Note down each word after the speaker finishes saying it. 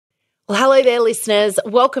Well, hello there, listeners.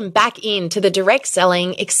 Welcome back into the Direct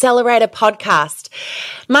Selling Accelerator podcast.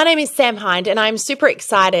 My name is Sam Hind, and I'm super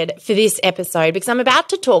excited for this episode because I'm about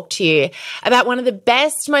to talk to you about one of the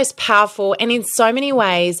best, most powerful, and in so many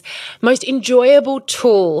ways, most enjoyable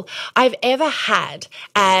tool I've ever had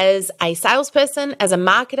as a salesperson, as a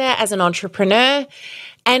marketer, as an entrepreneur.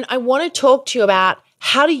 And I want to talk to you about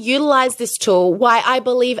how to utilize this tool, why I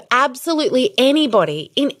believe absolutely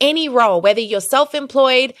anybody in any role, whether you're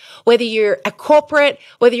self-employed, whether you're a corporate,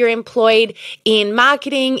 whether you're employed in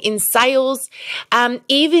marketing, in sales,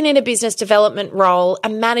 even in a business development role, a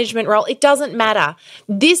management role, it doesn't matter.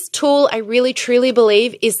 This tool, I really truly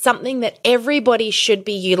believe, is something that everybody should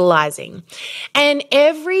be utilizing. And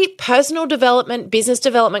every personal development, business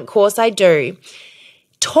development course I do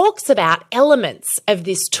talks about elements of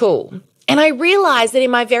this tool. And I realized that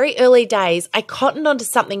in my very early days, I cottoned onto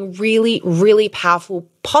something really, really powerful,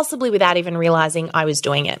 possibly without even realizing I was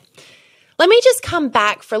doing it. Let me just come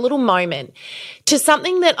back for a little moment to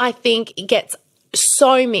something that I think gets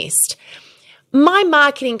so missed. My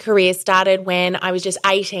marketing career started when I was just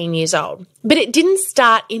 18 years old, but it didn't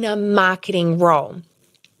start in a marketing role.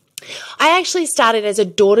 I actually started as a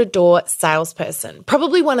door-to-door salesperson,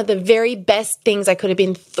 probably one of the very best things I could have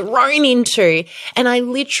been thrown into. And I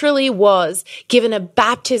literally was given a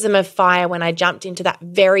baptism of fire when I jumped into that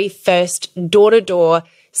very first door-to-door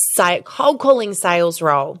cold calling sales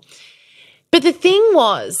role. But the thing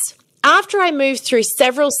was, after I moved through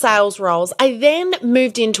several sales roles, I then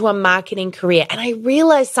moved into a marketing career. And I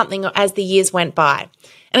realized something as the years went by.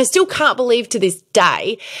 And I still can't believe to this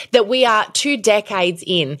day that we are 2 decades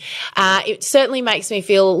in. It certainly makes me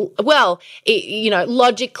feel,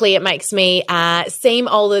 logically it makes me seem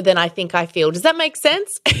older than I think I feel. Does that make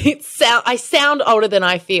sense? I sound older than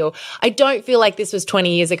I feel. I don't feel like this was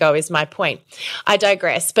 20 years ago is my point. I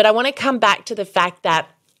digress. But I want to come back to the fact that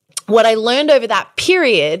what I learned over that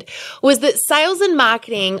period was that sales and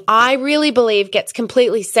marketing, I really believe, gets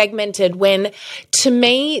completely segmented when, to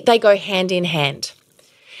me, they go hand in hand.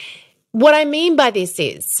 What I mean by this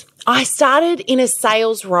is I started in a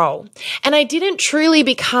sales role and I didn't truly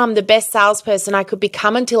become the best salesperson I could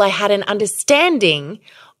become until I had an understanding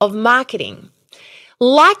of marketing.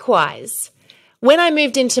 Likewise, when I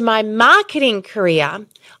moved into my marketing career,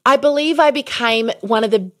 I believe I became one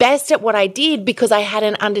of the best at what I did because I had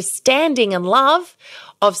an understanding and love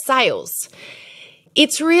of sales.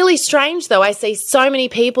 It's really strange, though. I see so many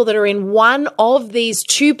people that are in one of these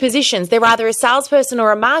two positions. They're either a salesperson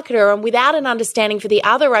or a marketer, and without an understanding for the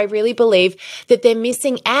other, I really believe that they're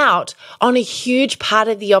missing out on a huge part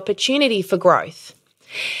of the opportunity for growth.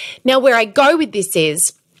 Now, where I go with this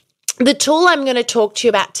is the tool I'm going to talk to you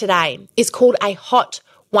about today is called a Hot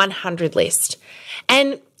 100 list.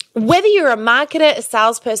 And whether you're a marketer, a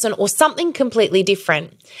salesperson, or something completely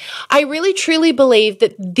different, I really truly believe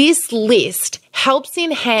that this list helps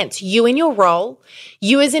enhance you in your role,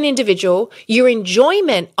 you as an individual, your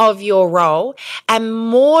enjoyment of your role, and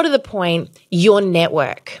more to the point, your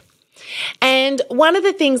network. And one of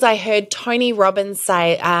the things I heard Tony Robbins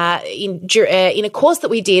say in a course that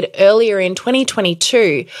we did earlier in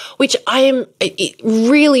 2022, which I am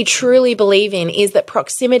really truly believe in, is that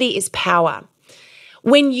proximity is power.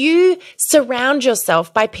 When you surround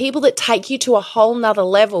yourself by people that take you to a whole nother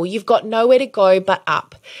level, you've got nowhere to go but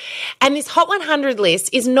up. And this Hot 100 list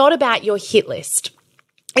is not about your hit list.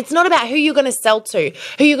 It's not about who you're going to sell to,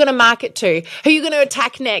 who you're going to market to, who you're going to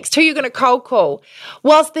attack next, who you're going to cold call.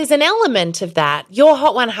 Whilst there's an element of that, your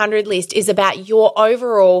Hot 100 list is about your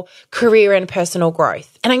overall career and personal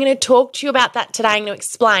growth. And I'm going to talk to you about that today. I'm going to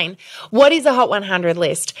explain what is a Hot 100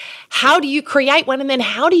 list, how do you create one, and then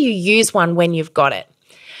how do you use one when you've got it.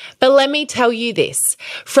 But let me tell you this,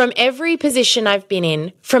 from every position I've been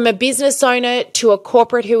in, from a business owner to a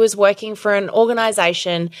corporate who was working for an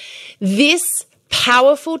organization, this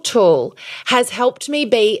powerful tool has helped me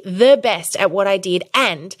be the best at what I did.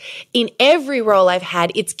 And in every role I've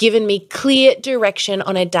had, it's given me clear direction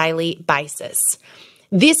on a daily basis.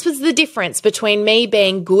 This was the difference between me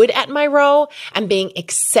being good at my role and being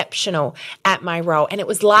exceptional at my role. And it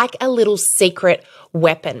was like a little secret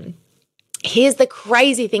weapon. Here's the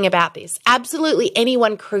crazy thing about this. Absolutely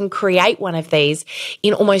anyone can create one of these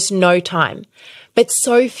in almost no time, but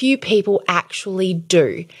so few people actually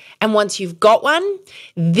do. And once you've got one,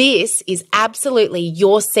 this is absolutely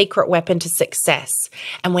your secret weapon to success.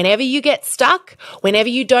 And whenever you get stuck, whenever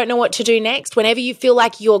you don't know what to do next, whenever you feel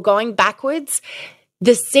like you're going backwards,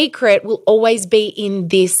 the secret will always be in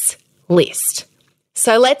this list.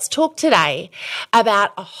 So let's talk today about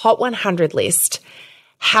a Hot 100 list,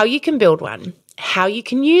 how you can build one, how you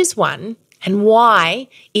can use one, and why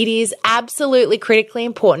it is absolutely critically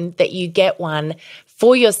important that you get one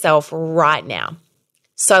for yourself right now.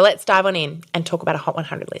 So let's dive on in and talk about a Hot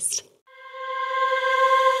 100 list.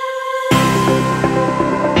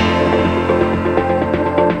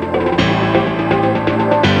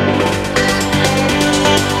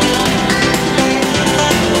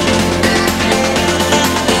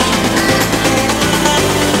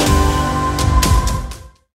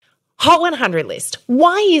 Hot 100 list.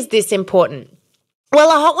 Why is this important? Well,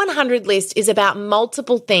 a Hot 100 list is about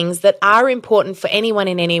multiple things that are important for anyone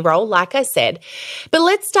in any role, like I said. But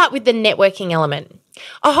let's start with the networking element.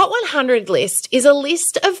 A Hot 100 list is a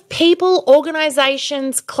list of people,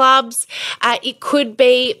 organizations, clubs. It could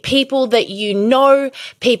be people that you know,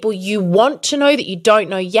 people you want to know that you don't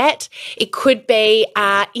know yet. It could be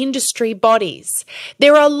industry bodies.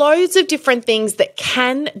 There are loads of different things that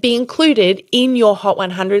can be included in your Hot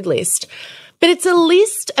 100 list. But it's a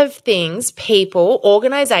list of things, people,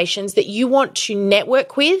 organizations that you want to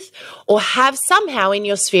network with or have somehow in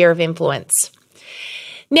your sphere of influence.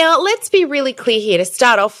 Now, let's be really clear here to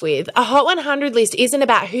start off with. A Hot 100 list isn't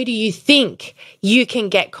about who do you think you can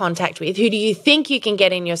get contact with, who do you think you can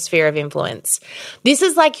get in your sphere of influence. This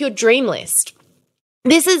is like your dream list.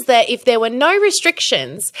 This is that if there were no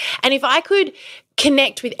restrictions and if I could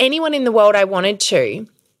connect with anyone in the world I wanted to,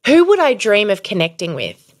 who would I dream of connecting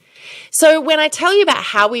with? So when I tell you about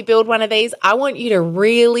how we build one of these, I want you to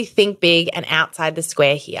really think big and outside the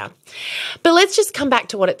square here. But let's just come back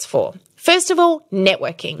to what it's for. First of all,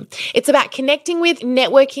 networking. It's about connecting with,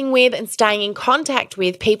 networking with, and staying in contact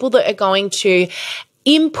with people that are going to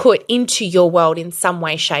input into your world in some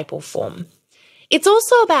way, shape, or form. It's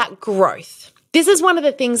also about growth. This is one of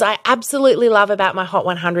the things I absolutely love about my Hot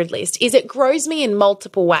 100 list, is it grows me in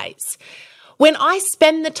multiple ways. When I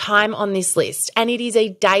spend the time on this list, and it is a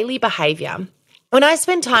daily behavior, when I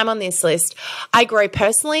spend time on this list, I grow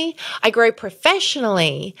personally, I grow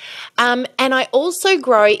professionally, and I also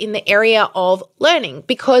grow in the area of learning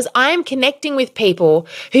because I am connecting with people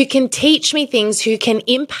who can teach me things, who can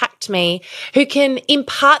impact me, who can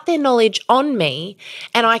impart their knowledge on me,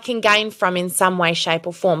 and I can gain from in some way, shape,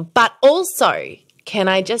 or form. But also, can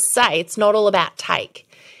I just say, it's not all about take.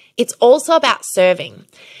 It's also about serving.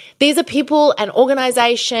 These are people and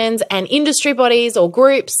organizations and industry bodies or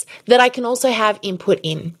groups that I can also have input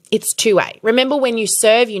in. It's two-way. Remember, when you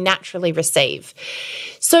serve, you naturally receive.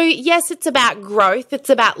 So yes, it's about growth.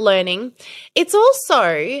 It's about learning. It's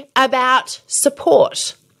also about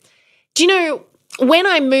support. Do you know, when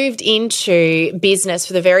I moved into business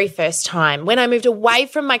for the very first time, when I moved away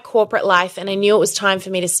from my corporate life and I knew it was time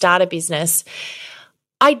for me to start a business,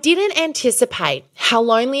 I didn't anticipate how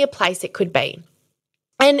lonely a place it could be.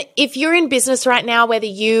 And if you're in business right now, whether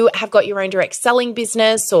you have got your own direct selling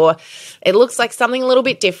business or it looks like something a little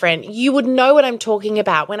bit different, you would know what I'm talking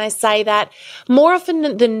about when I say that more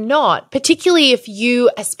often than not, particularly if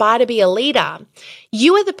you aspire to be a leader,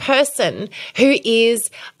 you are the person who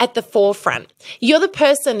is at the forefront. You're the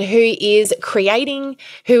person who is creating,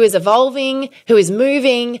 who is evolving, who is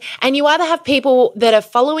moving, and you either have people that are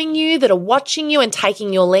following you, that are watching you and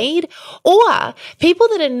taking your lead, or people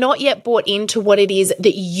that are not yet bought into what it is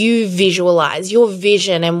that you visualize, your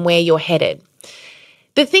vision and where you're headed.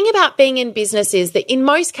 The thing about being in business is that in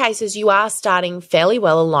most cases you are starting fairly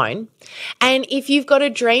well alone, and if you've got a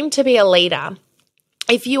dream to be a leader,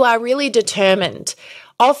 if you are really determined,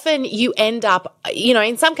 often you end up,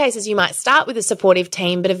 in some cases you might start with a supportive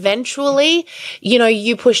team, but eventually,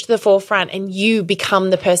 you push to the forefront and you become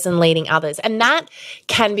the person leading others. And that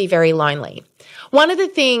can be very lonely. One of the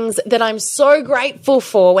things that I'm so grateful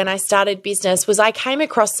for when I started business was I came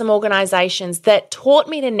across some organizations that taught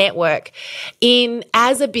me to network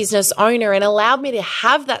as a business owner and allowed me to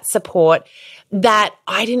have that support that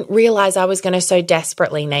I didn't realize I was going to so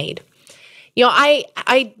desperately need.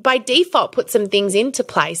 I by default put some things into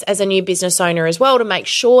place as a new business owner as well to make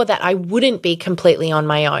sure that I wouldn't be completely on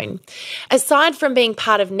my own. Aside from being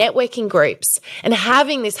part of networking groups and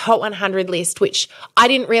having this Hot 100 list, which I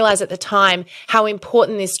didn't realize at the time how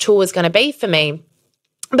important this tool was going to be for me,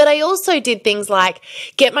 but I also did things like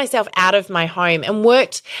get myself out of my home and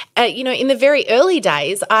worked, in the very early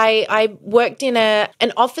days, I worked in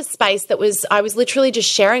an office space that I was literally just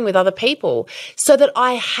sharing with other people so that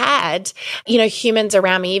I had, humans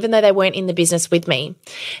around me, even though they weren't in the business with me.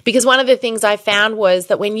 Because one of the things I found was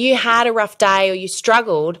that when you had a rough day or you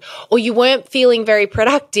struggled or you weren't feeling very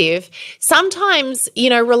productive, sometimes,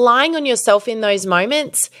 relying on yourself in those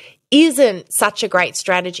moments isn't such a great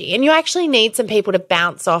strategy. And you actually need some people to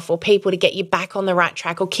bounce off or people to get you back on the right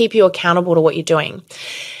track or keep you accountable to what you're doing.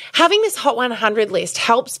 Having this Hot 100 list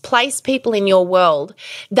helps place people in your world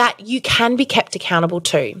that you can be kept accountable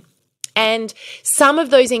to. And some of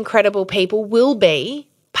those incredible people will be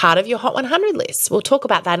part of your Hot 100 list. We'll talk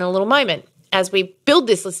about that in a little moment as we build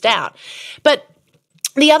this list out. But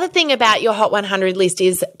the other thing about your Hot 100 list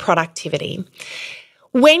is productivity.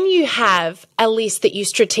 When you have a list that you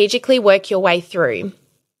strategically work your way through,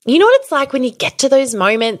 you know what it's like when you get to those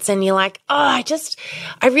moments and you're like, oh, I'm just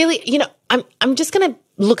going to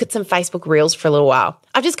look at some Facebook Reels for a little while.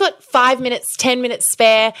 I've just got 5 minutes, 10 minutes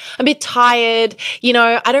spare. I'm a bit tired.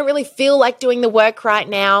 I don't really feel like doing the work right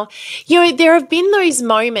now. There have been those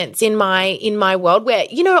moments in my world where,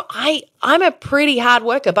 I'm a pretty hard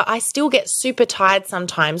worker, but I still get super tired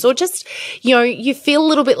sometimes. Or just, you feel a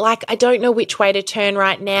little bit like, I don't know which way to turn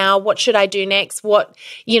right now. What should I do next?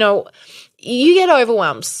 You get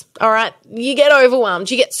overwhelmed, all right? You get overwhelmed,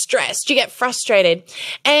 you get stressed, you get frustrated.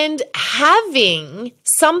 And having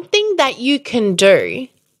something that you can do,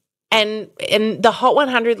 and the Hot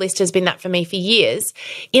 100 list has been that for me for years,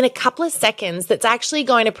 in a couple of seconds that's actually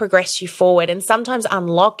going to progress you forward and sometimes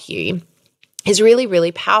unlock you is really,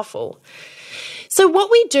 really powerful. So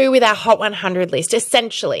what we do with our Hot 100 list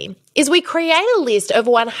essentially is we create a list of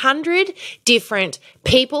 100 different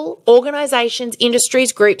people, organizations,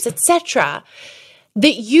 industries, groups, etc.,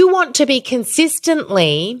 that you want to be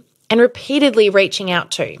consistently and repeatedly reaching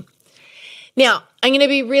out to. Now, I'm going to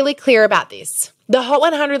be really clear about this. The Hot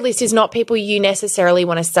 100 list is not people you necessarily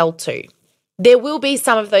want to sell to. There will be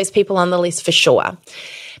some of those people on the list for sure.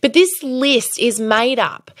 But this list is made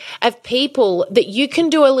up of people that you can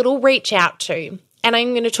do a little reach out to. And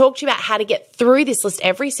I'm going to talk to you about how to get through this list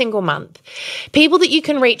every single month. People that you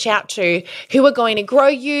can reach out to who are going to grow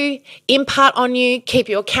you, impart on you, keep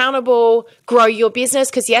you accountable, grow your business,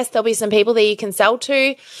 because yes, there'll be some people that you can sell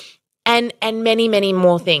to, and many, many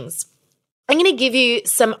more things. I'm going to give you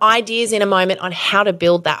some ideas in a moment on how to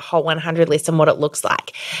build that Hot 100 list and what it looks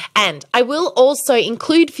like. And I will also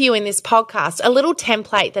include for you in this podcast a little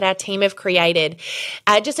template that our team have created,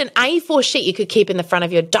 just an A4 sheet you could keep in the front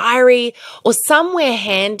of your diary or somewhere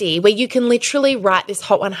handy where you can literally write this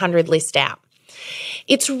Hot 100 list out.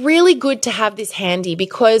 It's really good to have this handy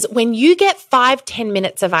because when you get 5-10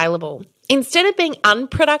 minutes available, instead of being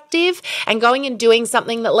unproductive and going and doing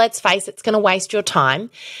something that, let's face it, it's going to waste your time,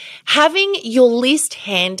 having your list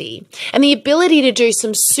handy and the ability to do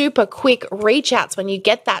some super quick reach outs when you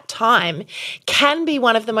get that time can be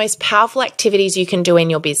one of the most powerful activities you can do in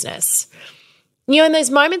your business. In those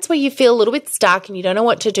moments where you feel a little bit stuck and you don't know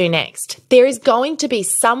what to do next, there is going to be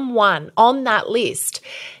someone on that list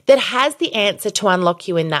that has the answer to unlock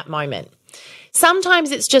you in that moment.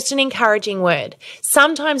 Sometimes it's just an encouraging word.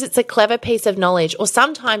 Sometimes it's a clever piece of knowledge, or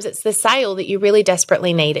sometimes it's the sale that you really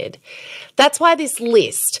desperately needed. That's why this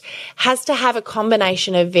list has to have a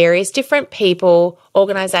combination of various different people,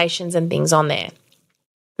 organizations, and things on there.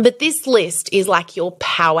 But this list is like your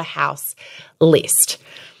powerhouse list.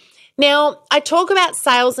 Now, I talk about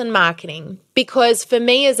sales and marketing because for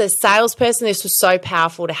me as a salesperson, this was so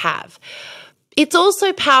powerful to have. It's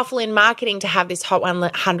also powerful in marketing to have this Hot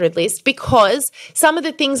 100 list because some of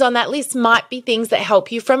the things on that list might be things that help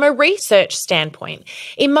you from a research standpoint.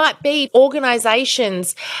 It might be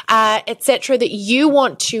organizations, etc., that you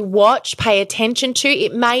want to watch, pay attention to.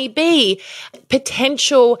 It may be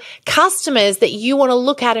potential customers that you want to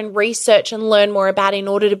look at and research and learn more about in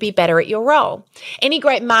order to be better at your role. Any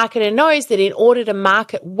great marketer knows that in order to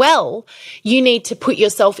market well, you need to put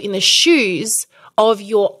yourself in the shoes of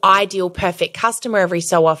your ideal perfect customer every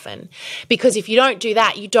so often. Because if you don't do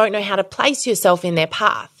that, you don't know how to place yourself in their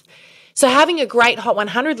path. So having a great Hot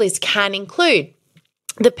 100 list can include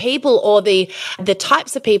the people or the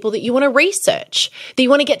types of people that you want to research, that you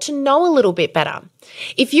want to get to know a little bit better.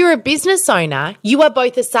 If you're a business owner, you are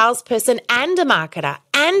both a salesperson and a marketer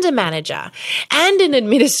and a manager and an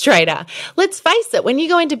administrator. Let's face it, when you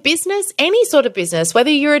go into business, any sort of business,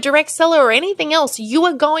 whether you're a direct seller or anything else, you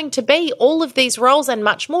are going to be all of these roles and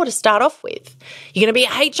much more to start off with. You're going to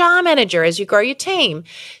be a HR manager as you grow your team.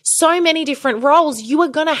 So many different roles you are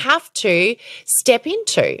going to have to step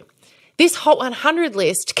into. This Hot 100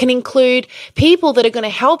 list can include people that are going to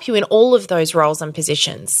help you in all of those roles and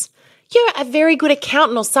positions. You're a very good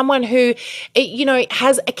accountant or someone who,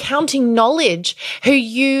 has accounting knowledge,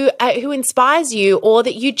 who inspires you or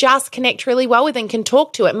that you just connect really well with and can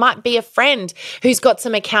talk to. It might be a friend who's got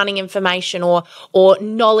some accounting information or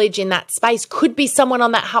knowledge in that space. Could be someone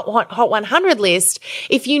on that Hot 100 list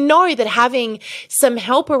if you know that having some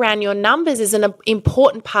help around your numbers is an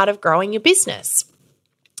important part of growing your business.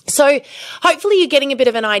 So hopefully you're getting a bit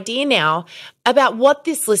of an idea now about what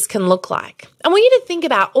this list can look like. I want you to think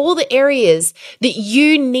about all the areas that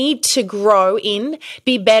you need to grow in,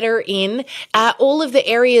 be better in, all of the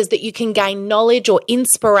areas that you can gain knowledge or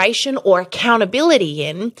inspiration or accountability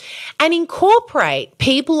in, and incorporate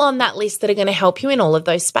people on that list that are going to help you in all of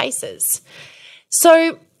those spaces.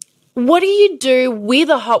 So what do you do with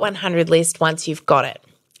a Hot 100 list once you've got it?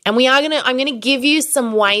 And I'm going to give you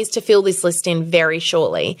some ways to fill this list in very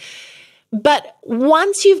shortly. But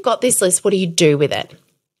once you've got this list, what do you do with it?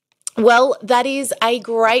 Well, that is a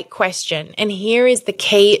great question. And here is the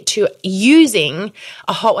key to using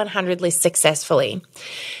a Hot 100 list successfully.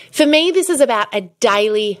 For me, this is about a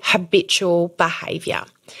daily habitual behavior.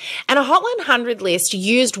 And a Hot 100 list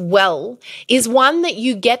used well is one that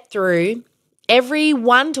you get through every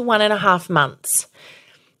 1 to 1.5 months.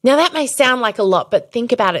 Now, that may sound like a lot, but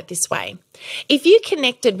think about it this way. If you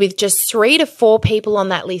connected with just 3 to 4 people on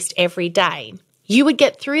that list every day, you would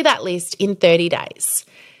get through that list in 30 days.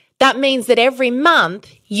 That means that every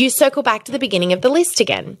month you circle back to the beginning of the list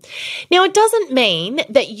again. Now, it doesn't mean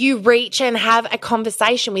that you reach and have a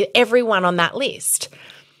conversation with everyone on that list.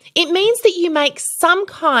 It means that you make some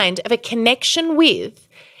kind of a connection with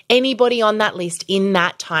anybody on that list in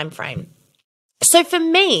that time frame. So for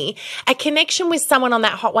me, a connection with someone on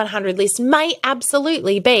that Hot 100 list may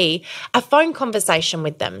absolutely be a phone conversation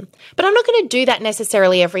with them. But I'm not going to do that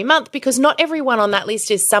necessarily every month because not everyone on that list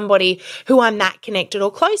is somebody who I'm that connected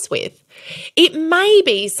or close with. It may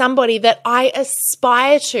be somebody that I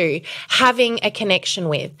aspire to having a connection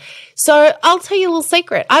with. So I'll tell you a little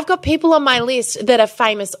secret. I've got people on my list that are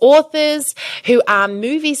famous authors, who are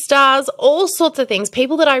movie stars, all sorts of things,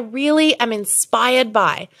 people that I really am inspired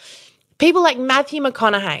by. People like Matthew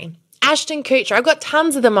McConaughey, Ashton Kutcher, I've got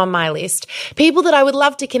tons of them on my list. People that I would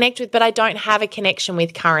love to connect with, but I don't have a connection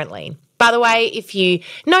with currently. By the way, if you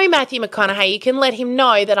know Matthew McConaughey, you can let him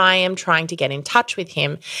know that I am trying to get in touch with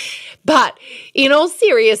him. But in all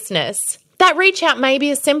seriousness, that reach out may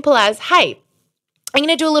be as simple as, hey, I'm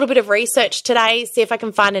going to do a little bit of research today, see if I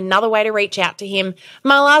can find another way to reach out to him.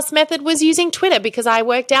 My last method was using Twitter because I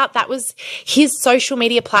worked out that was his social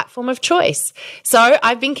media platform of choice. So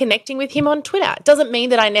I've been connecting with him on Twitter. It doesn't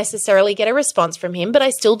mean that I necessarily get a response from him, but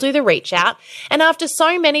I still do the reach out. And after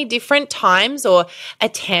so many different times or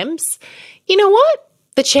attempts, you know what?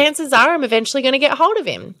 The chances are I'm eventually going to get hold of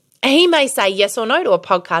him. He may say yes or no to a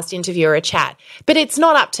podcast interview or a chat, but it's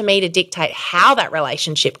not up to me to dictate how that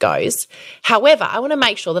relationship goes. However, I want to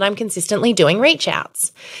make sure that I'm consistently doing reach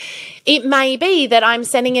outs. It may be that I'm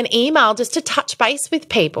sending an email just to touch base with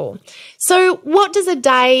people. So what does a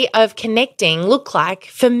day of connecting look like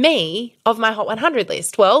for me of my Hot 100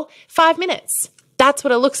 list? Well, 5 minutes. That's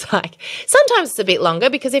what it looks like. Sometimes it's a bit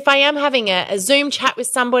longer because if I am having a Zoom chat with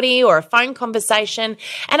somebody or a phone conversation,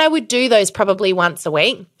 and I would do those probably once a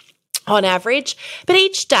week, on average, but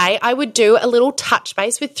each day I would do a little touch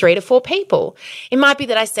base with 3 to 4 people. It might be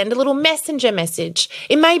that I send a little messenger message.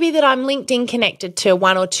 It may be that I'm LinkedIn connected to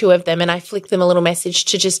 1 or 2 of them and I flick them a little message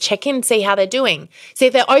to just check in, see how they're doing, see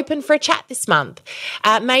if they're open for a chat this month.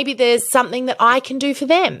 Maybe there's something that I can do for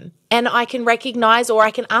them and I can recognize or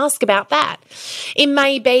I can ask about that. It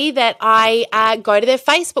may be that I go to their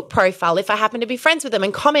Facebook profile if I happen to be friends with them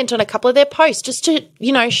and comment on a couple of their posts just to,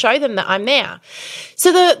 show them that I'm there.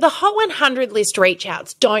 So the Hot 100 list reach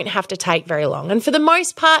outs don't have to take very long. And for the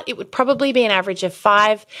most part, it would probably be an average of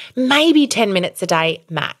 5, maybe 10 minutes a day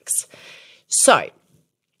max. So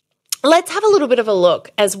let's have a little bit of a look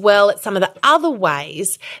as well at some of the other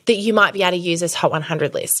ways that you might be able to use this Hot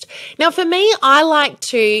 100 list. Now, for me, I like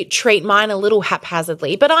to treat mine a little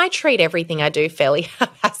haphazardly, but I treat everything I do fairly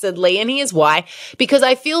haphazardly. And here's why. Because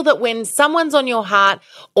I feel that when someone's on your heart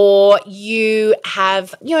or you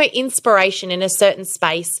have, inspiration in a certain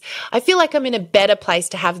space, I feel like I'm in a better place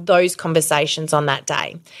to have those conversations on that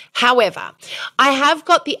day. However, I have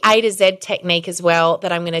got the A to Z technique as well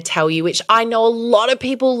that I'm going to tell you, which I know a lot of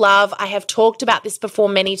people love. I have talked about this before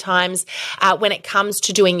many times when it comes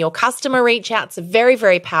to doing your customer reach out. It's a very,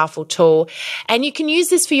 very powerful tool. And you can use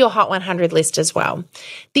this for your Hot 100 list as well.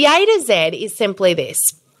 The A to Z is simply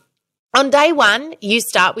this. On day 1, you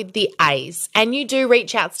start with the A's and you do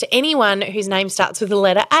reach outs to anyone whose name starts with the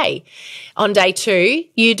letter A. On day 2,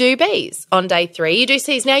 you do B's. On day 3, you do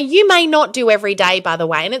C's. Now, you may not do every day, by the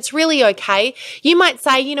way, and it's really okay. You might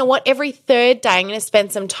say, you know what, every 3rd day, I'm going to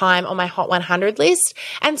spend some time on my Hot 100 list.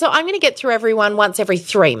 And so I'm going to get through everyone once every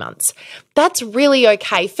 3 months. That's really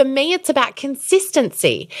okay. For me, it's about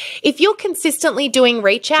consistency. If you're consistently doing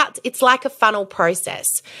reach outs, it's like a funnel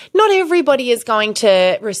process. Not everybody is going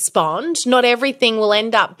to respond. Not everything will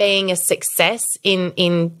end up being a success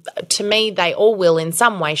to me, they all will in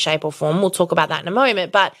some way, shape, or form. We'll talk about that in a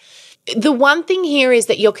moment. But the one thing here is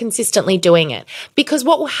that you're consistently doing it, because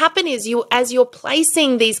what will happen is as you're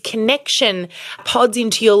placing these connection pods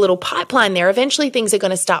into your little pipeline there, eventually things are going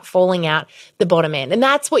to start falling out the bottom end. And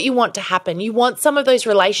that's what you want to happen. You want some of those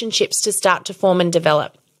relationships to start to form and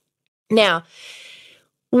develop. Now,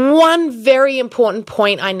 one very important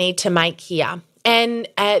point I need to make here, and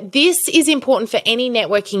this is important for any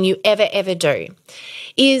networking you ever do,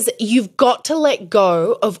 is you've got to let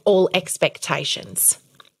go of all expectations.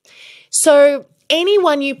 So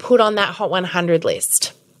anyone you put on that Hot 100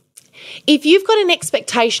 list, if you've got an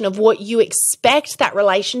expectation of what you expect that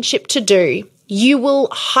relationship to do, you will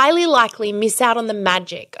highly likely miss out on the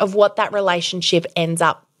magic of what that relationship ends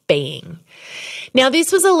up being. Now,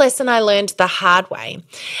 this was a lesson I learned the hard way,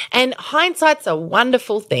 and hindsight's a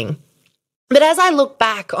wonderful thing. But as I look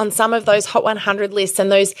back on some of those Hot 100 lists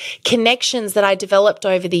and those connections that I developed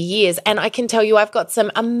over the years, and I can tell you I've got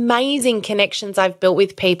some amazing connections I've built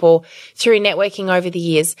with people through networking over the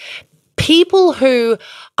years. People who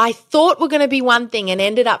I thought were going to be one thing and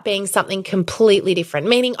ended up being something completely different,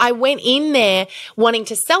 meaning I went in there wanting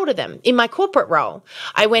to sell to them in my corporate role.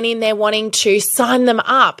 I went in there wanting to sign them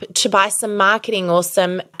up to buy some marketing or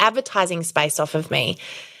some advertising space off of me.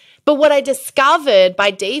 But what I discovered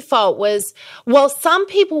by default was, while some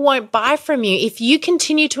people won't buy from you, if you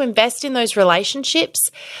continue to invest in those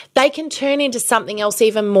relationships, they can turn into something else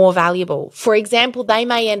even more valuable. For example, they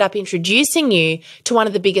may end up introducing you to one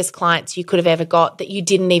of the biggest clients you could have ever got that you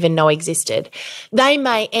didn't even know existed. They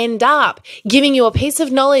may end up giving you a piece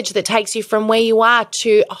of knowledge that takes you from where you are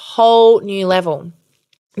to a whole new level.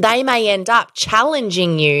 They may end up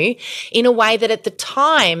challenging you in a way that at the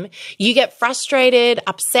time you get frustrated,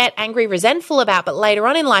 upset, angry, resentful about, but later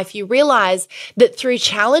on in life you realize that through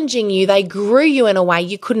challenging you, they grew you in a way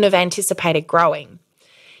you couldn't have anticipated growing.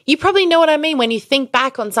 You probably know what I mean when you think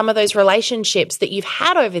back on some of those relationships that you've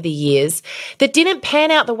had over the years that didn't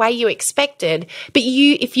pan out the way you expected, but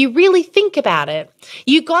if you really think about it,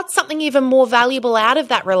 you got something even more valuable out of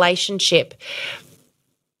that relationship.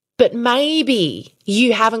 But maybe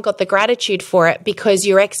you haven't got the gratitude for it because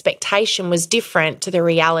your expectation was different to the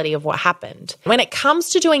reality of what happened. When it comes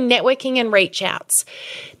to doing networking and reach outs,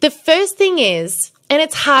 the first thing is, and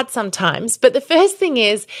it's hard sometimes, but the first thing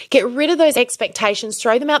is get rid of those expectations,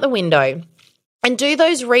 throw them out the window, and do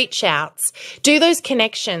those reach outs, do those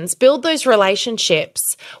connections, build those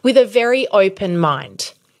relationships with a very open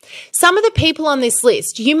mind. Some of the people on this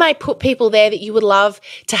list, you may put people there that you would love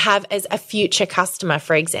to have as a future customer,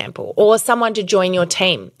 for example, or someone to join your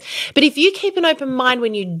team. But if you keep an open mind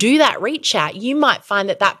when you do that reach out, you might find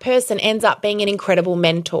that that person ends up being an incredible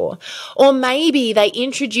mentor. Or maybe they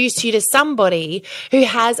introduce you to somebody who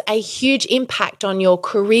has a huge impact on your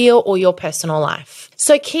career or your personal life.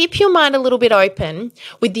 So keep your mind a little bit open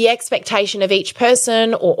with the expectation of each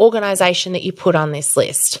person or organization that you put on this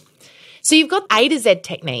list. So you've got A to Z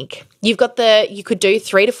technique. You could do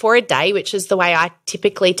 3 to 4 a day, which is the way I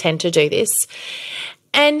typically tend to do this.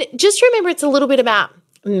 And just remember, it's a little bit about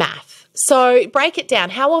math. So break it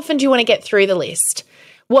down. How often do you want to get through the list?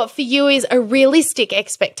 What for you is a realistic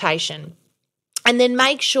expectation? And then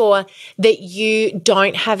make sure that you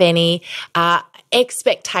don't have any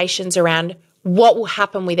expectations around what will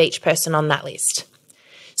happen with each person on that list.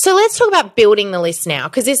 So let's talk about building the list now,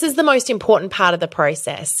 because this is the most important part of the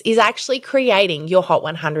process, is actually creating your Hot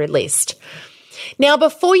 100 list. Now,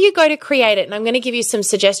 before you go to create it, and I'm going to give you some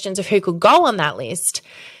suggestions of who could go on that list,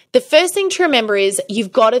 the first thing to remember is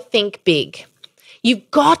you've got to think big. You've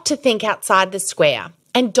got to think outside the square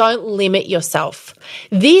and don't limit yourself.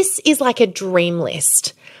 This is like a dream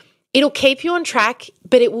list. It'll keep you on track,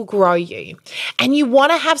 but it will grow you. And you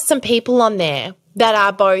want to have some people on there that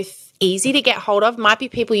are both easy to get hold of, might be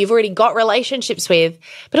people you've already got relationships with,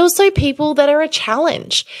 but also people that are a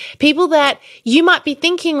challenge, people that you might be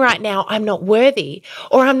thinking right now, I'm not worthy,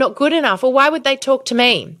 or I'm not good enough, or why would they talk to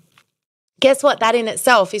me? Guess what? That in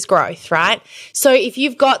itself is growth, right? So if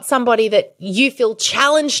you've got somebody that you feel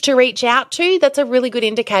challenged to reach out to, that's a really good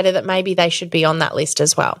indicator that maybe they should be on that list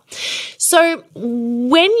as well. So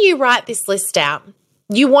when you write this list out,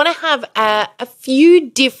 you want to have a few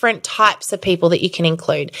different types of people that you can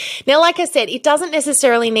include. Now, like I said, it doesn't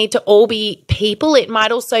necessarily need to all be people. It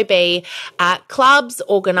might also be clubs,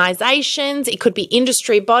 organizations. It could be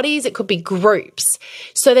industry bodies. It could be groups.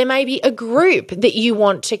 So there may be a group that you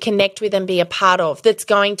want to connect with and be a part of that's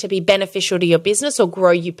going to be beneficial to your business or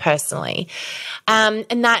grow you personally. And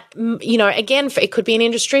that, again, it could be an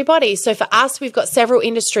industry body. So for us, we've got several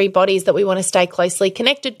industry bodies that we want to stay closely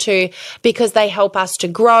connected to because they help us to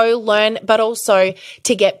grow, learn, but also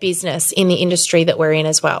to get business in the industry that we're in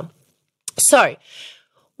as well. So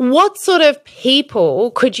what sort of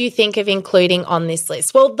people could you think of including on this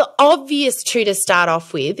list? Well, the obvious two to start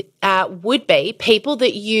off with would be people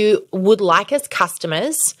that you would like as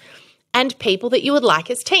customers and people that you would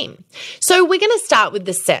like as team. So we're going to start with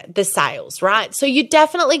the sales, right? So you're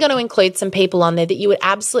definitely going to include some people on there that you would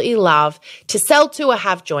absolutely love to sell to or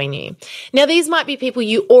have join you. Now, these might be people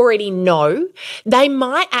you already know. They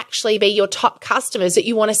might actually be your top customers that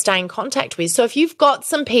you want to stay in contact with. So if you've got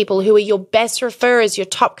some people who are your best referrers, your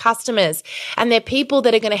top customers, and they're people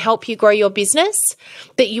that are going to help you grow your business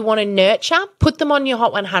that you want to nurture, put them on your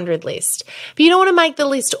Hot 100 list. But you don't want to make the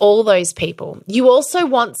list all those people. You also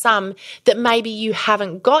want some that maybe you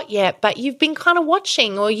haven't got yet, but you've been kind of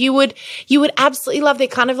watching, or you would absolutely love. They're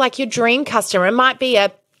kind of like your dream customer. It might be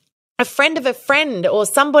a friend of a friend or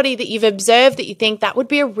somebody that you've observed that you think that would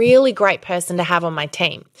be a really great person to have on my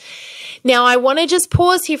team. Now, I want to just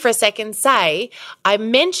pause here for a second and say, I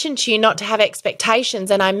mentioned to you not to have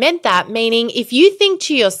expectations, and I meant that, meaning if you think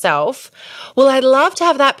to yourself, well, I'd love to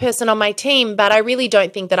have that person on my team, but I really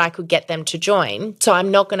don't think that I could get them to join, so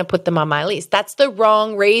I'm not going to put them on my list. That's the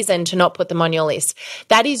wrong reason to not put them on your list.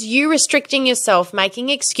 That is you restricting yourself, making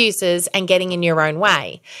excuses, and getting in your own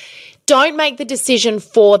way. Don't make the decision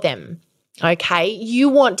for them. Okay, you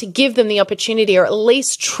want to give them the opportunity or at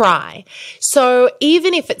least try. So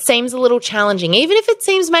even if it seems a little challenging, even if it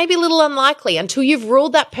seems maybe a little unlikely, until you've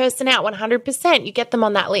ruled that person out 100%, you get them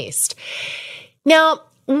on that list. Now,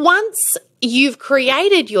 once you've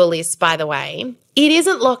created your list, by the way, it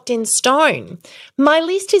isn't locked in stone. My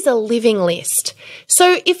list is a living list.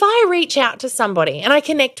 So if I reach out to somebody and I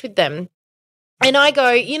connect with them, and I go,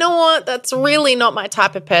 you know what? That's really not my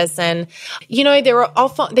type of person.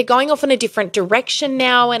 They're going off in a different direction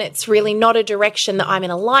now, and it's really not a direction that I'm in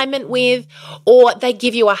alignment with. Or they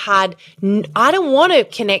give you a hard, I don't want to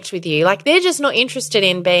connect with you. Like, they're just not interested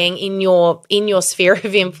in being in your sphere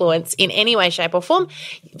of influence in any way, shape, or form,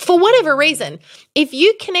 for whatever reason. If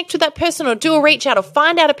you connect with that person or do a reach out or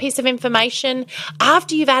find out a piece of information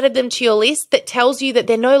after you've added them to your list that tells you that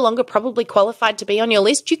they're no longer probably qualified to be on your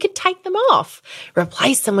list, you could take them off,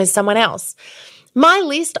 replace them with someone else. My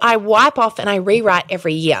list, I wipe off and I rewrite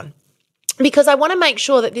every year, because I want to make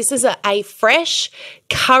sure that this is a fresh,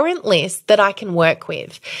 current list that I can work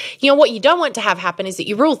with. What you don't want to have happen is that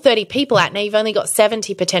you rule 30 people out. Now you've only got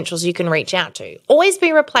 70 potentials you can reach out to. Always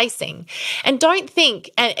be replacing. And don't think,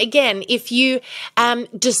 and again, if you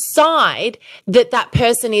decide that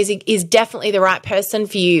person is definitely the right person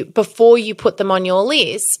for you before you put them on your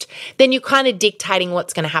list, then you're kind of dictating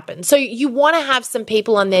what's going to happen. So you want to have some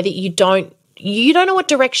people on there that you don't know what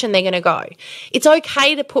direction they're going to go. It's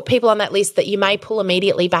okay to put people on that list that you may pull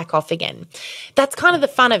immediately back off again. That's kind of the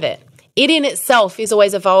fun of it. It in itself is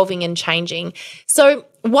always evolving and changing. So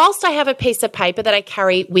whilst I have a piece of paper that I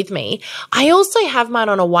carry with me, I also have mine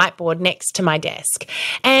on a whiteboard next to my desk.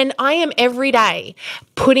 And I am every day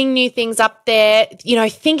putting new things up there,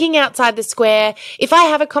 thinking outside the square. If I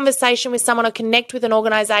have a conversation with someone or connect with an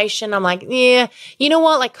organization, I'm like, yeah, you know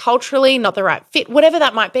what, like culturally, not the right fit, whatever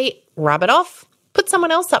that might be, rub it off, put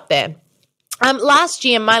someone else up there. Last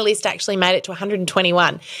year, my list actually made it to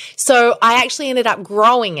 121. So I actually ended up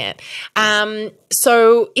growing it.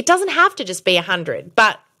 So it doesn't have to just be 100,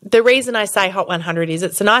 but the reason I say Hot 100 is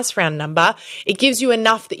it's a nice round number. It gives you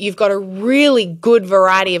enough that you've got a really good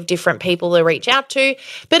variety of different people to reach out to,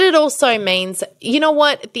 but it also means, you know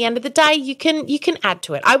what, at the end of the day, you can add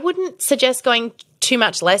to it. I wouldn't suggest going too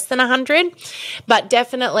much less than 100, but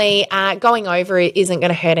definitely going over it isn't going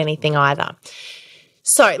to hurt anything either.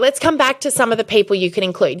 So let's come back to some of the people you can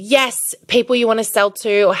include. Yes, people you want to sell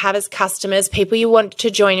to or have as customers, people you want to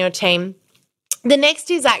join your team. The next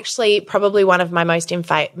is actually probably one of my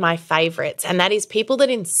my favorites, and that is people that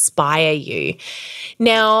inspire you.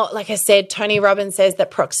 Now, like I said, Tony Robbins says that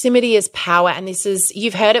proximity is power, and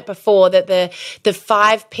you've heard it before, that the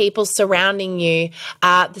 5 people surrounding you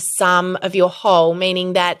are the sum of your whole,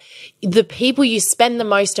 meaning that the people you spend the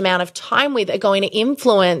most amount of time with are going to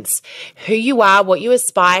influence who you are, what you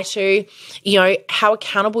aspire to, how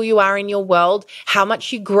accountable you are in your world, how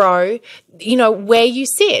much you grow, where you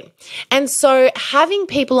sit. And so having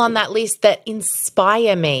people on that list that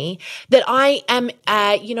inspire me, that I am,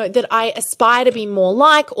 that I aspire to be more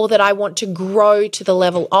like, or that I want to grow to the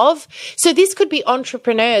level of. So this could be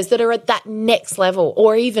entrepreneurs that are at that next level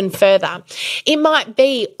or even further. It might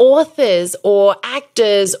be authors or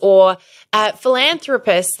actors or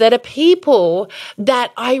philanthropists that are people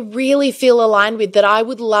that I really feel aligned with, that I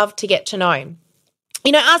would love to get to know.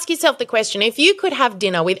 Ask yourself the question, if you could have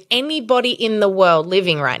dinner with anybody in the world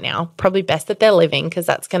living right now, probably best that they're living because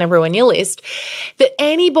that's going to ruin your list, but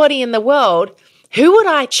anybody in the world, who would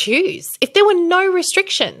I choose if there were no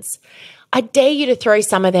restrictions? I dare you to throw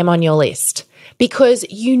some of them on your list, because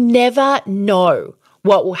you never know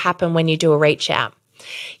what will happen when you do a reach out.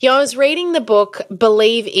 I was reading the book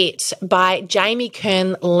Believe It by Jamie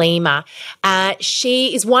Kern Lima.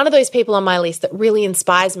 She is one of those people on my list that really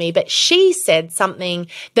inspires me, but she said something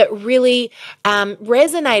that really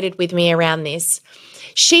resonated with me around this.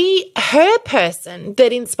 Her person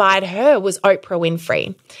that inspired her was Oprah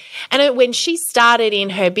Winfrey. And when she started in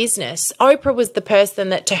her business, Oprah was the person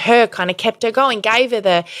that to her kind of kept her going, gave her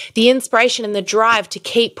the inspiration and the drive to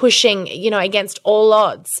keep pushing, against all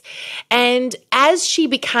odds. And as she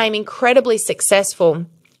became incredibly successful,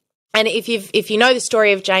 and if you know the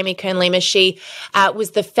story of Jamie Kern Lima, she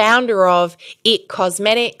was the founder of IT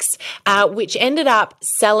Cosmetics, which ended up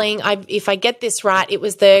selling, if I get this right, it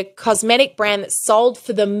was the cosmetic brand that sold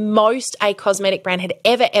for the most a cosmetic brand had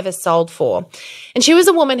ever sold for. And she was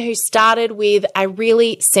a woman who started with a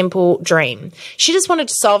really simple dream. She just wanted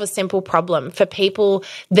to solve a simple problem for people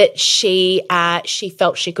that she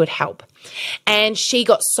felt she could help. And she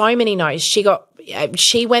got so many no's.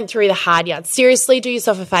 She went through the hard yards. Seriously, do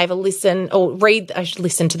yourself a favor, listen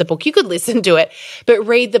to the book. You could listen to it, but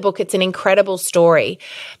read the book. It's an incredible story.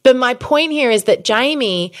 But my point here is that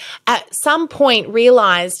Jamie at some point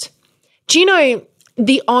realized,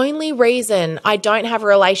 the only reason I don't have a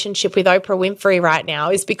relationship with Oprah Winfrey right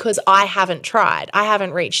now is because I haven't tried. I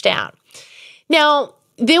haven't reached out. Now,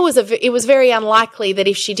 it was very unlikely that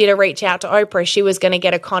if she did a reach out to Oprah, she was going to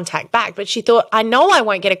get a contact back. But she thought, I know I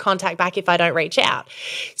won't get a contact back if I don't reach out.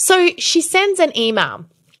 So she sends an email.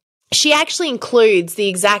 She actually includes the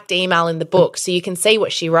exact email in the book so you can see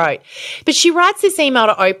what she wrote. But she writes this email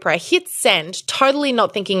to Oprah, hits send, totally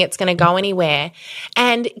not thinking it's going to go anywhere.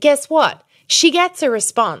 And guess what? She gets a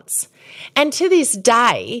response. And to this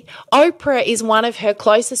day, Oprah is one of her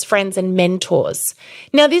closest friends and mentors.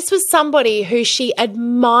 Now, this was somebody who she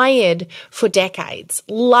admired for decades,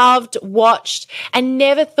 loved, watched, and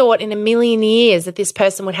never thought in a million years that this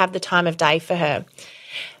person would have the time of day for her.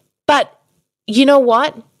 But you know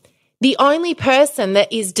what? The only person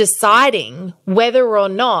that is deciding whether or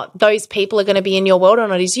not those people are going to be in your world or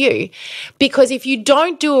not is you. Because if you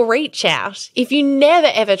don't do a reach out, if you never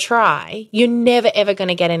ever try, you're never ever going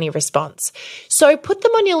to get any response. So put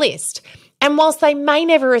them on your list. And whilst they may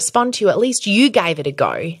never respond to you, at least you gave it a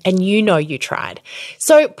go and you tried.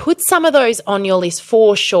 So put some of those on your list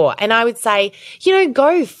for sure. And I would say,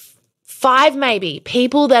 go 5 maybe,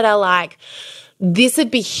 people that are like, this would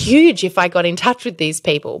be huge if I got in touch with these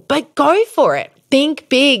people, but go for it. Think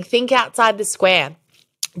big, think outside the square.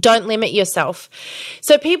 Don't limit yourself.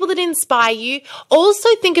 So people that inspire you, also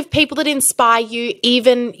think of people that inspire you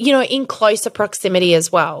even, in closer proximity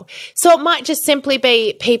as well. So it might just simply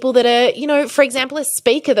be people that are, for example, a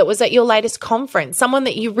speaker that was at your latest conference, someone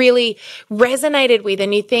that you really resonated with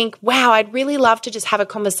and you think, wow, I'd really love to just have a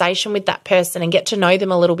conversation with that person and get to know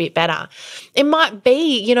them a little bit better. It might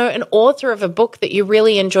be, an author of a book that you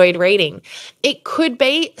really enjoyed reading. It could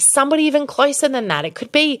be somebody even closer than that. It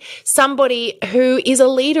could be somebody who is a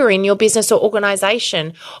leader in your business or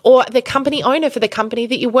organization, or the company owner for the company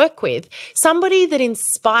that you work with, somebody that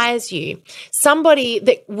inspires you, somebody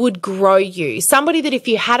that would grow you, somebody that if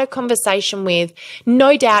you had a conversation with,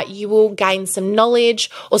 no doubt you will gain some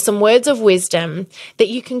knowledge or some words of wisdom that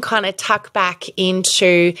you can kind of tuck back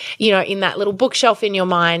into, in that little bookshelf in your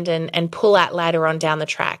mind and pull out later on down the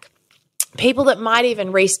track. People that might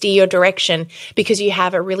even re-steer your direction because you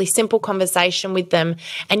have a really simple conversation with them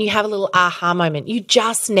and you have a little aha moment. You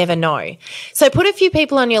just never know. So put a few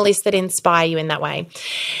people on your list that inspire you in that way.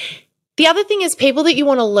 The other thing is people that you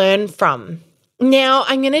want to learn from. Now,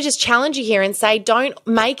 I'm going to just challenge you here and say, don't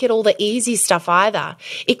make it all the easy stuff either.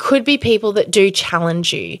 It could be people that do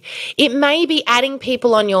challenge you. It may be adding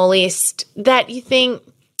people on your list that you think,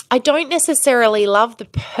 I don't necessarily love the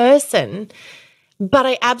person, but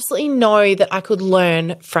I absolutely know that I could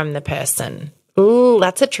learn from the person. Ooh,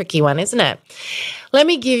 that's a tricky one, isn't it? Let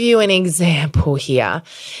me give you an example here.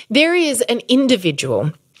 There is an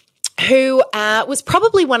individual who was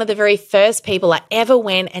probably one of the very first people I ever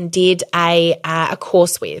went and did a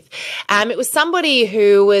course with. It was somebody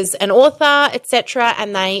who was an author, etc.,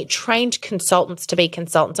 and they trained consultants to be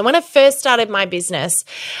consultants. And when I first started my business,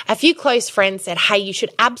 a few close friends said, hey, you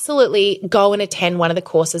should absolutely go and attend one of the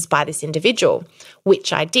courses by this individual,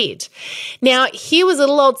 which I did. Now, here was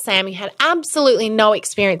little old Sam who had absolutely no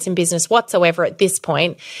experience in business whatsoever at this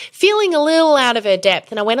point, feeling a little out of her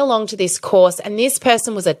depth. And I went along to this course, and this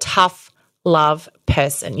person was a tough love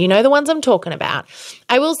person. You know the ones I'm talking about.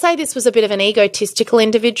 I will say this was a bit of an egotistical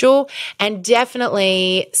individual and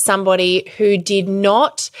definitely somebody who did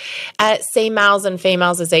not see males and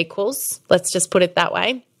females as equals. Let's just put it that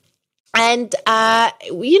way. And,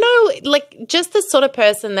 like just the sort of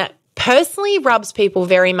person that personally rubs people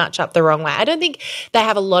very much up the wrong way. I don't think they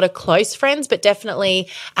have a lot of close friends, but definitely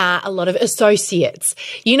a lot of associates.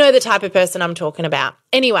 You know the type of person I'm talking about.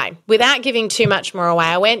 Anyway, without giving too much more away,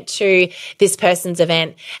 I went to this person's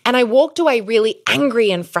event and I walked away really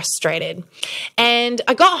angry and frustrated. And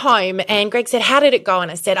I got home and Greg said, how did it go?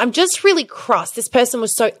 And I said, I'm just really cross. This person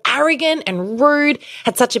was so arrogant and rude,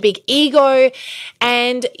 had such a big ego.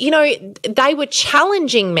 And, they were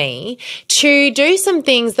challenging me to do some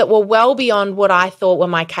things that were well beyond what I thought were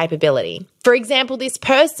my capability. For example, this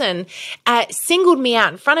person singled me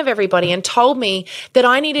out in front of everybody and told me that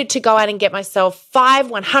I needed to go out and get myself 5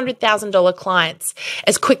 $100,000 clients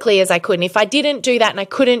as quickly as I could. And if I didn't do that and I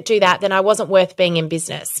couldn't do that, then I wasn't worth being in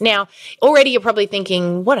business. Now, already you're probably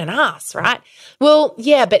thinking, what an ass, right? Well,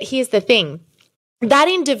 yeah, but here's the thing. That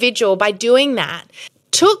individual, by doing that,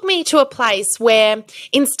 took me to a place where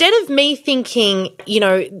instead of me thinking,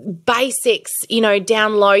 basics,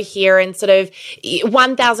 down low here and sort of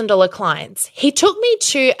 $1,000 clients, he took me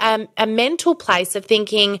to a mental place of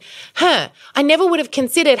thinking, I never would have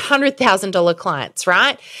considered $100,000 clients,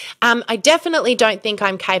 right? I definitely don't think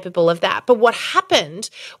I'm capable of that. But what happened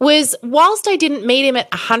was whilst I didn't meet him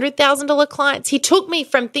at $100,000 clients, he took me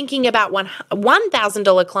from thinking about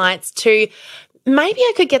 $1,000 clients to maybe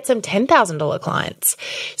I could get some $10,000 clients.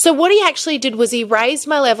 So what he actually did was he raised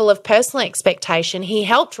my level of personal expectation. He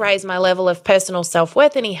helped raise my level of personal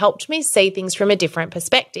self-worth, and he helped me see things from a different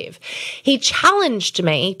perspective. He challenged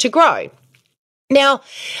me to grow. Now,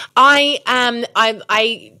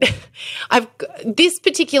 this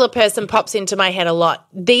particular person pops into my head a lot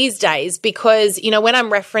these days because, when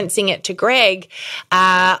I'm referencing it to Greg,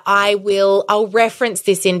 I'll reference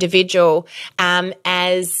this individual,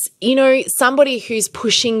 as, somebody who's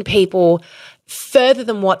pushing people further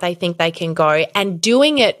than what they think they can go and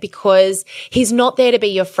doing it because he's not there to be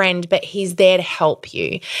your friend, but he's there to help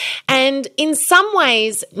you. And in some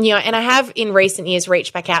ways, and I have in recent years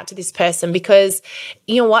reached back out to this person because,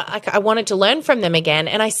 I wanted to learn from them again.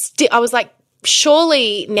 And I was like,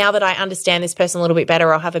 surely now that I understand this person a little bit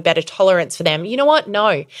better, I'll have a better tolerance for them. You know what?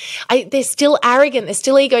 No, they're still arrogant. They're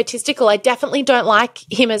still egotistical. I definitely don't like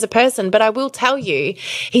him as a person, but I will tell you,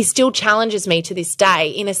 he still challenges me to this day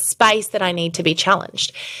in a space that I need to be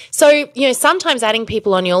challenged. So, sometimes adding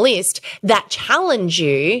people on your list that challenge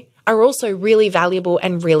you are also really valuable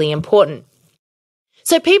and really important.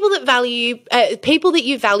 So people that you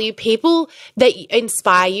value, people that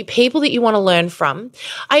inspire you, people that you want to learn from.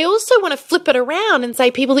 I also want to flip it around and say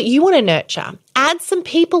people that you want to nurture. Add some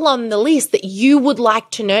people on the list that you would like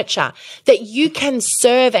to nurture, that you can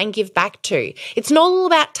serve and give back to. It's not all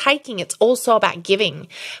about taking, it's also about giving.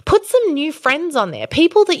 Put some new friends on there,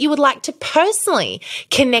 people that you would like to personally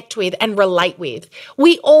connect with and relate with.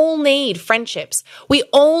 We all need friendships. We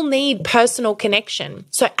all need personal connection.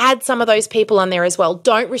 So add some of those people on there as well.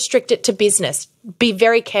 Don't restrict it to business. Be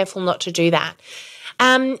very careful not to do that.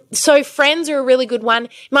 So friends are a really good one.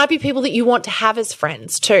 It might be people that you want to have as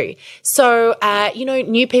friends too. So,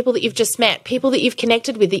 new people that you've just met, people that you've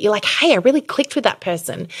connected with that you're like, hey, I really clicked with that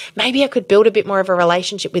person. Maybe I could build a bit more of a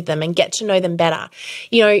relationship with them and get to know them better.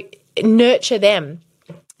 Nurture them.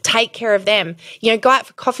 Take care of them. Go out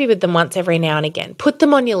for coffee with them once every now and again. Put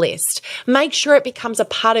them on your list. Make sure it becomes a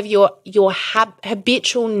part of your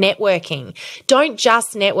habitual networking. Don't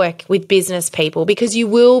just network with business people because you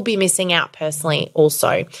will be missing out personally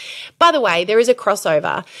also. By the way, there is a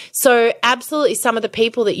crossover. So absolutely some of the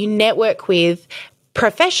people that you network with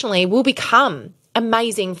professionally will become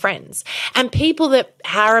amazing friends, and people that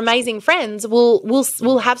are amazing friends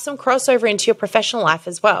will have some crossover into your professional life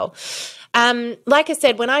as well. Like I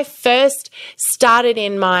said, when I first started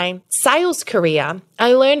in my sales career,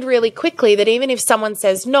 I learned really quickly that even if someone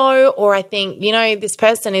says no, or I think, this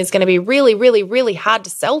person is going to be really, really, really hard to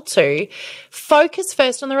sell to, focus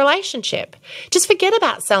first on the relationship. Just forget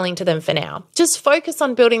about selling to them for now. Just focus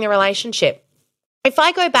on building the relationship. If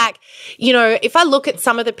I go back, if I look at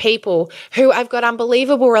some of the people who I've got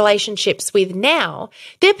unbelievable relationships with now,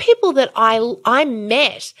 they're people that I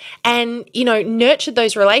met and, nurtured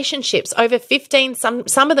those relationships over 15,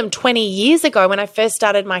 some of them 20 years ago when I first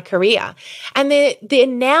started my career. And they're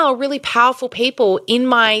now really powerful people in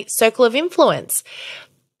my circle of influence.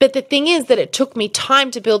 But the thing is that it took me time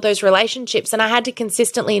to build those relationships, and I had to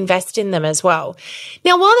consistently invest in them as well.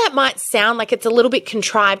 Now, while that might sound like it's a little bit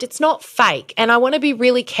contrived, it's not fake. And I want to be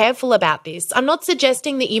really careful about this. I'm not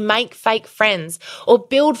suggesting that you make fake friends or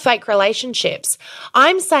build fake relationships.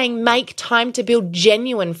 I'm saying make time to build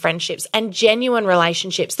genuine friendships and genuine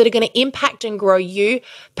relationships that are going to impact and grow you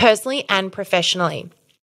personally and professionally.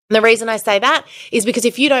 And the reason I say that is because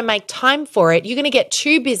if you don't make time for it, you're going to get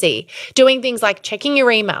too busy doing things like checking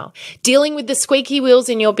your email, dealing with the squeaky wheels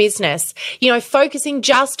in your business, focusing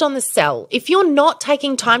just on the sell. If you're not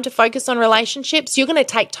taking time to focus on relationships, you're going to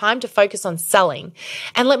take time to focus on selling.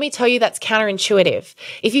 And let me tell you, that's counterintuitive.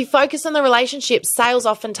 If you focus on the relationships, sales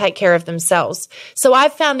often take care of themselves. So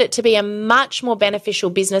I've found it to be a much more beneficial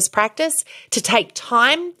business practice to take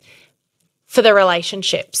time for the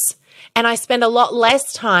relationships. And I spend a lot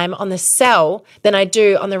less time on the sell than I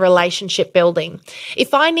do on the relationship building.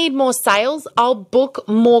 If I need more sales, I'll book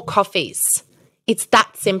more coffees. It's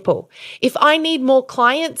that simple. If I need more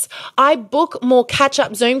clients, I book more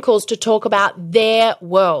catch-up Zoom calls to talk about their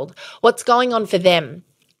world, what's going on for them.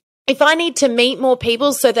 If I need to meet more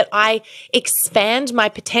people so that I expand my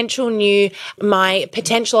potential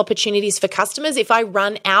opportunities for customers, if I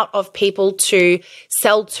run out of people to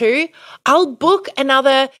sell to, I'll book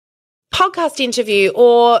another podcast interview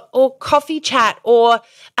or coffee chat or,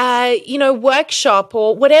 workshop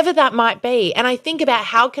or whatever that might be. And I think about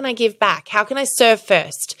how can I give back? How can I serve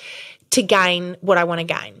first to gain what I want to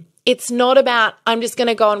gain? It's not about I'm just going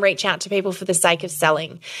to go and reach out to people for the sake of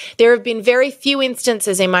selling. There have been very few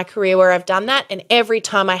instances in my career where I've done that, and every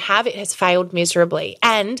time I have, it has failed miserably.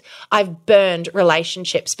 And I've burned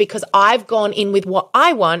relationships because I've gone in with what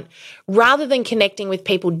I want rather than connecting with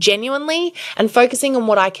people genuinely and focusing on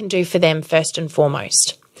what I can do for them first and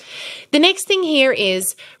foremost. The next thing here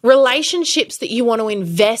is relationships that you want to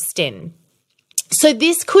invest in. So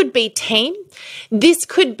this could be team, this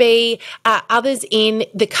could be others in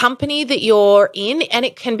the company that you're in, and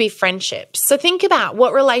it can be friendships. So think about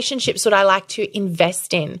what relationships would I like to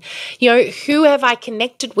invest in? Who have I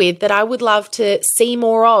connected with that I would love to see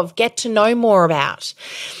more of, get to know more about?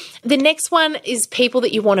 The next one is people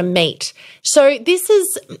that you want to meet. So this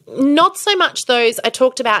is not so much those I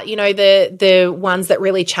talked about, the ones that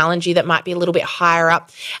really challenge you that might be a little bit higher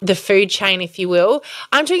up the food chain, if you will.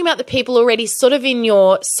 I'm talking about the people already sort of in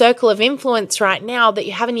your circle of influence right now that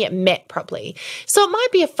you haven't yet met properly. So it might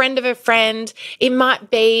be a friend of a friend. It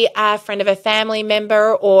might be a friend of a family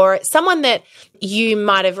member or someone that you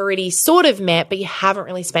might have already sort of met, but you haven't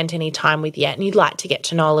really spent any time with yet, and you'd like to get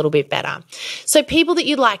to know a little bit better. So people that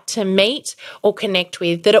you'd like to meet or connect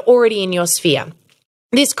with that are already in your sphere.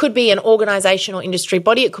 This could be an organization or industry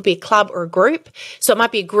body. It could be a club or a group. So it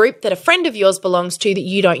might be a group that a friend of yours belongs to that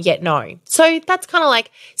you don't yet know. So that's kind of like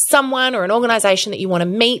someone or an organization that you want to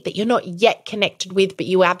meet that you're not yet connected with, but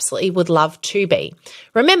you absolutely would love to be.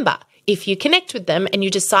 Remember, if you connect with them and you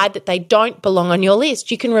decide that they don't belong on your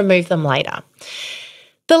list, you can remove them later.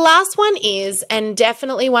 The last one is, and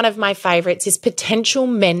definitely one of my favorites, is potential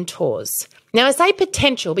mentors. Now, I say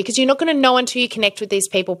potential because you're not going to know until you connect with these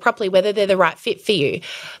people properly whether they're the right fit for you.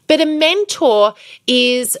 But a mentor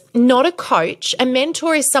is not a coach. A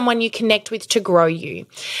mentor is someone you connect with to grow you.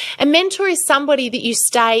 A mentor is somebody that you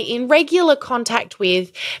stay in regular contact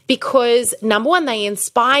with because, number one, they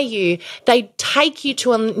inspire you. They take you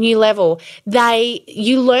to a new level.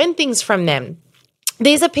 You learn things from them.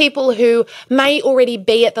 These are people who may already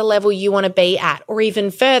be at the level you want to be at or even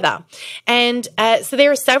further. And so there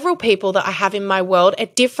are several people that I have in my world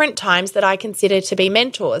at different times that I consider to be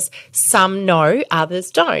mentors. Some know, others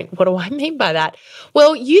don't. What do I mean by that?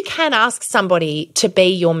 Well, you can ask somebody to be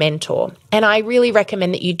your mentor. And I really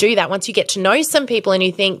recommend that you do that once you get to know some people and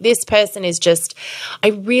you think this person is just, I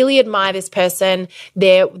really admire this person.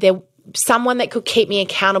 They're someone that could keep me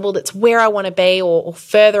accountable, that's where I want to be or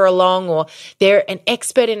further along, or they're an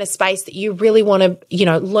expert in a space that you really want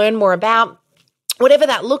to, learn more about, whatever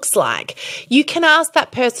that looks like. You can ask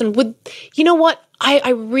that person, you know what?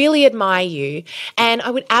 I really admire you, and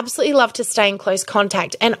I would absolutely love to stay in close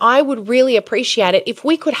contact. And I would really appreciate it if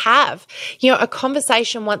we could have, a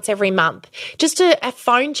conversation once every month, just a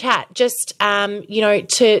phone chat, just,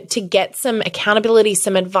 to get some accountability,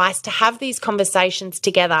 some advice, to have these conversations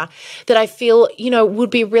together that I feel,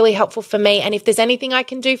 would be really helpful for me. And if there's anything I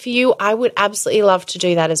can do for you, I would absolutely love to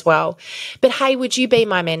do that as well. But hey, would you be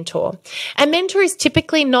my mentor? A mentor is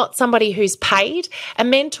typically not somebody who's paid. A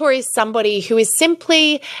mentor is somebody who is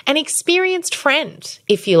simply an experienced friend,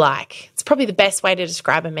 if you like. It's probably the best way to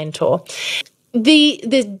describe a mentor.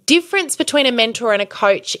 The difference between a mentor and a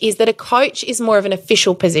coach is that a coach is more of an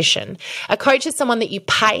official position. A coach is someone that you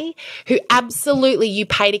pay, who absolutely you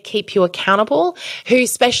pay to keep you accountable, who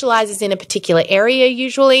specializes in a particular area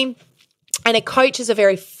usually. And a coach is a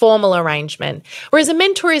very formal arrangement, whereas a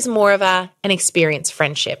mentor is more of an experienced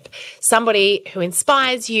friendship, somebody who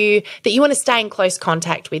inspires you, that you want to stay in close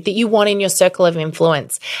contact with, that you want in your circle of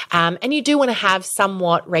influence, and you do want to have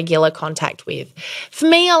somewhat regular contact with. For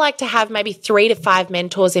me, I like to have maybe 3 to 5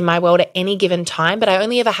 mentors in my world at any given time, but I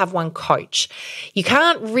only ever have one coach. You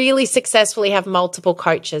can't really successfully have multiple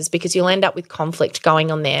coaches because you'll end up with conflict going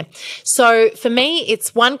on there. So for me,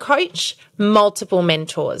 it's one coach, multiple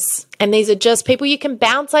mentors. And these are just people you can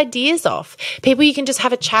bounce ideas off, people you can just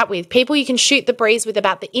have a chat with, people you can shoot the breeze with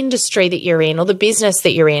about the industry that you're in or the business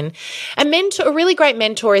that you're in. A really great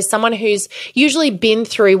mentor is someone who's usually been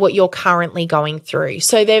through what you're currently going through.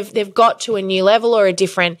 So they've got to a new level or a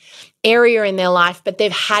different area in their life, but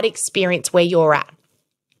they've had experience where you're at.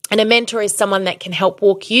 And a mentor is someone that can help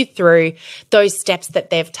walk you through those steps that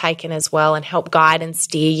they've taken as well and help guide and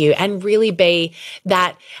steer you and really be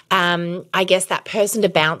that, that person to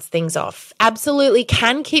bounce things off. Absolutely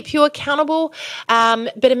can keep you accountable,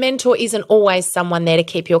 but a mentor isn't always someone there to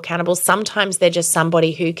keep you accountable. Sometimes they're just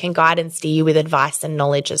somebody who can guide and steer you with advice and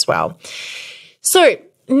knowledge as well. So,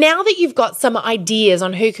 now that you've got some ideas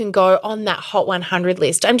on who can go on that Hot 100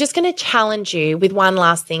 list, I'm just going to challenge you with one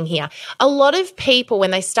last thing here. A lot of people,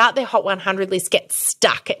 when they start their Hot 100 list, get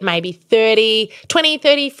stuck at maybe 20,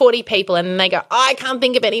 30, 40 people, and then they go, I can't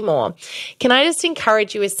think of any more. Can I just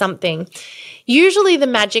encourage you with something? Usually the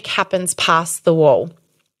magic happens past the wall.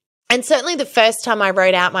 And certainly the first time I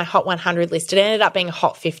wrote out my Hot 100 list, it ended up being a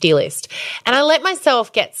Hot 50 list. And I let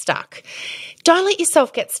myself get stuck. Don't let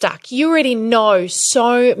yourself get stuck. You already know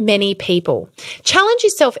so many people. Challenge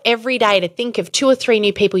yourself every day to think of 2 or 3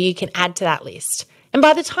 new people you can add to that list. And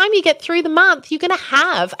by the time you get through the month, you're going to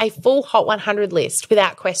have a full Hot 100 list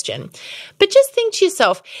without question. But just think to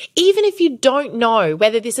yourself, even if you don't know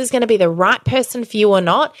whether this is going to be the right person for you or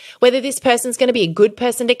not, whether this person's going to be a good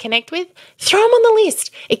person to connect with, throw them on the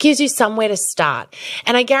list. It gives you somewhere to start.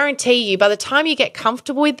 And I guarantee you, by the time you get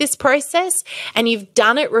comfortable with this process and you've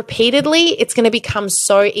done it repeatedly, it's going to become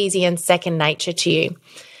so easy and second nature to you.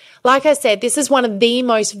 Like I said, this is one of the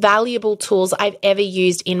most valuable tools I've ever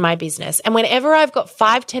used in my business. And whenever I've got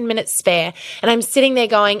 5-10 minutes spare and I'm sitting there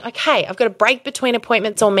going, okay, I've got a break between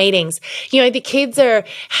appointments or meetings. The kids are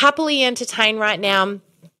happily entertained right now.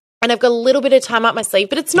 And I've got a little bit of time up my sleeve,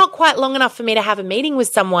 but it's not quite long enough for me to have a meeting with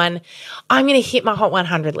someone. I'm going to hit my Hot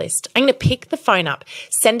 100 list. I'm going to pick the phone up,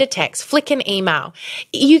 send a text, flick an email.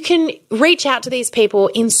 You can reach out to these people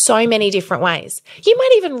in so many different ways. You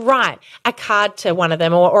might even write a card to one of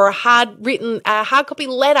them or a hard copy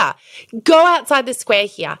letter. Go outside the square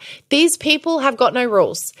here. These people have got no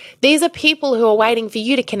rules. These are people who are waiting for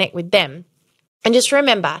you to connect with them. And just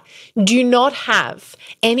remember, do not have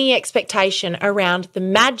any expectation around the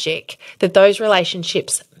magic that those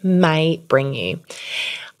relationships may bring you.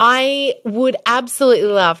 I would absolutely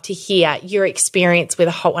love to hear your experience with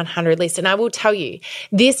a Hot 100 list. And I will tell you,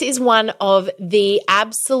 this is one of the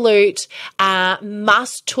absolute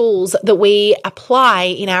must tools that we apply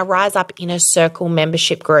in our Rise Up Inner Circle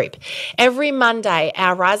membership group. Every Monday,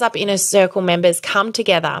 our Rise Up Inner Circle members come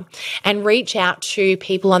together and reach out to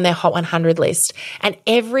people on their Hot 100 list. And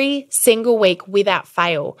every single week, without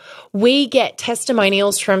fail, we get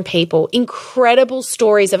testimonials from people, incredible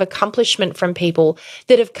stories of accomplishment from people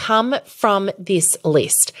that have come from this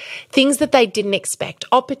list, things that they didn't expect,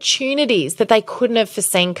 opportunities that they couldn't have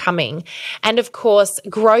foreseen coming, and of course,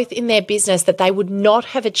 growth in their business that they would not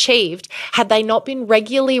have achieved had they not been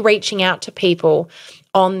regularly reaching out to people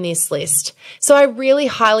on this list. So I really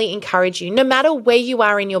highly encourage you, no matter where you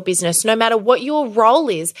are in your business, no matter what your role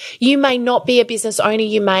is, you may not be a business owner,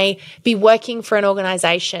 you may be working for an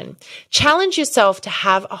organization. Challenge yourself to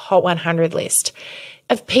have a Hot 100 list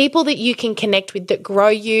of people that you can connect with, that grow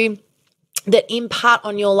you, that impart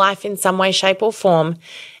on your life in some way, shape, or form,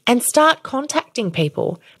 and start contacting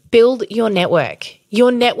people. Build your network.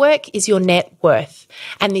 Your network is your net worth,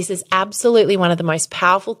 and this is absolutely one of the most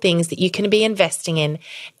powerful things that you can be investing in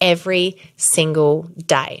every single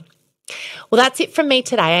day. Well, that's it from me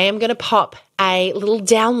today. I am going to pop a little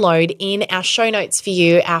download in our show notes for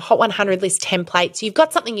you, our Hot 100 list template. So you've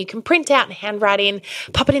got something you can print out and handwrite in,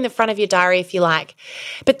 pop it in the front of your diary if you like.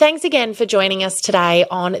 But thanks again for joining us today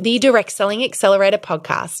on the Direct Selling Accelerator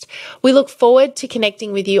podcast. We look forward to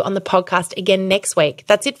connecting with you on the podcast again next week.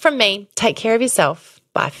 That's it from me. Take care of yourself.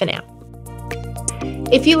 Bye for now.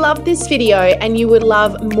 If you loved this video and you would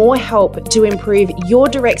love more help to improve your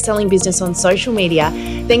direct selling business on social media,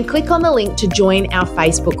 then click on the link to join our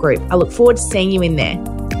Facebook group. I look forward to seeing you in there.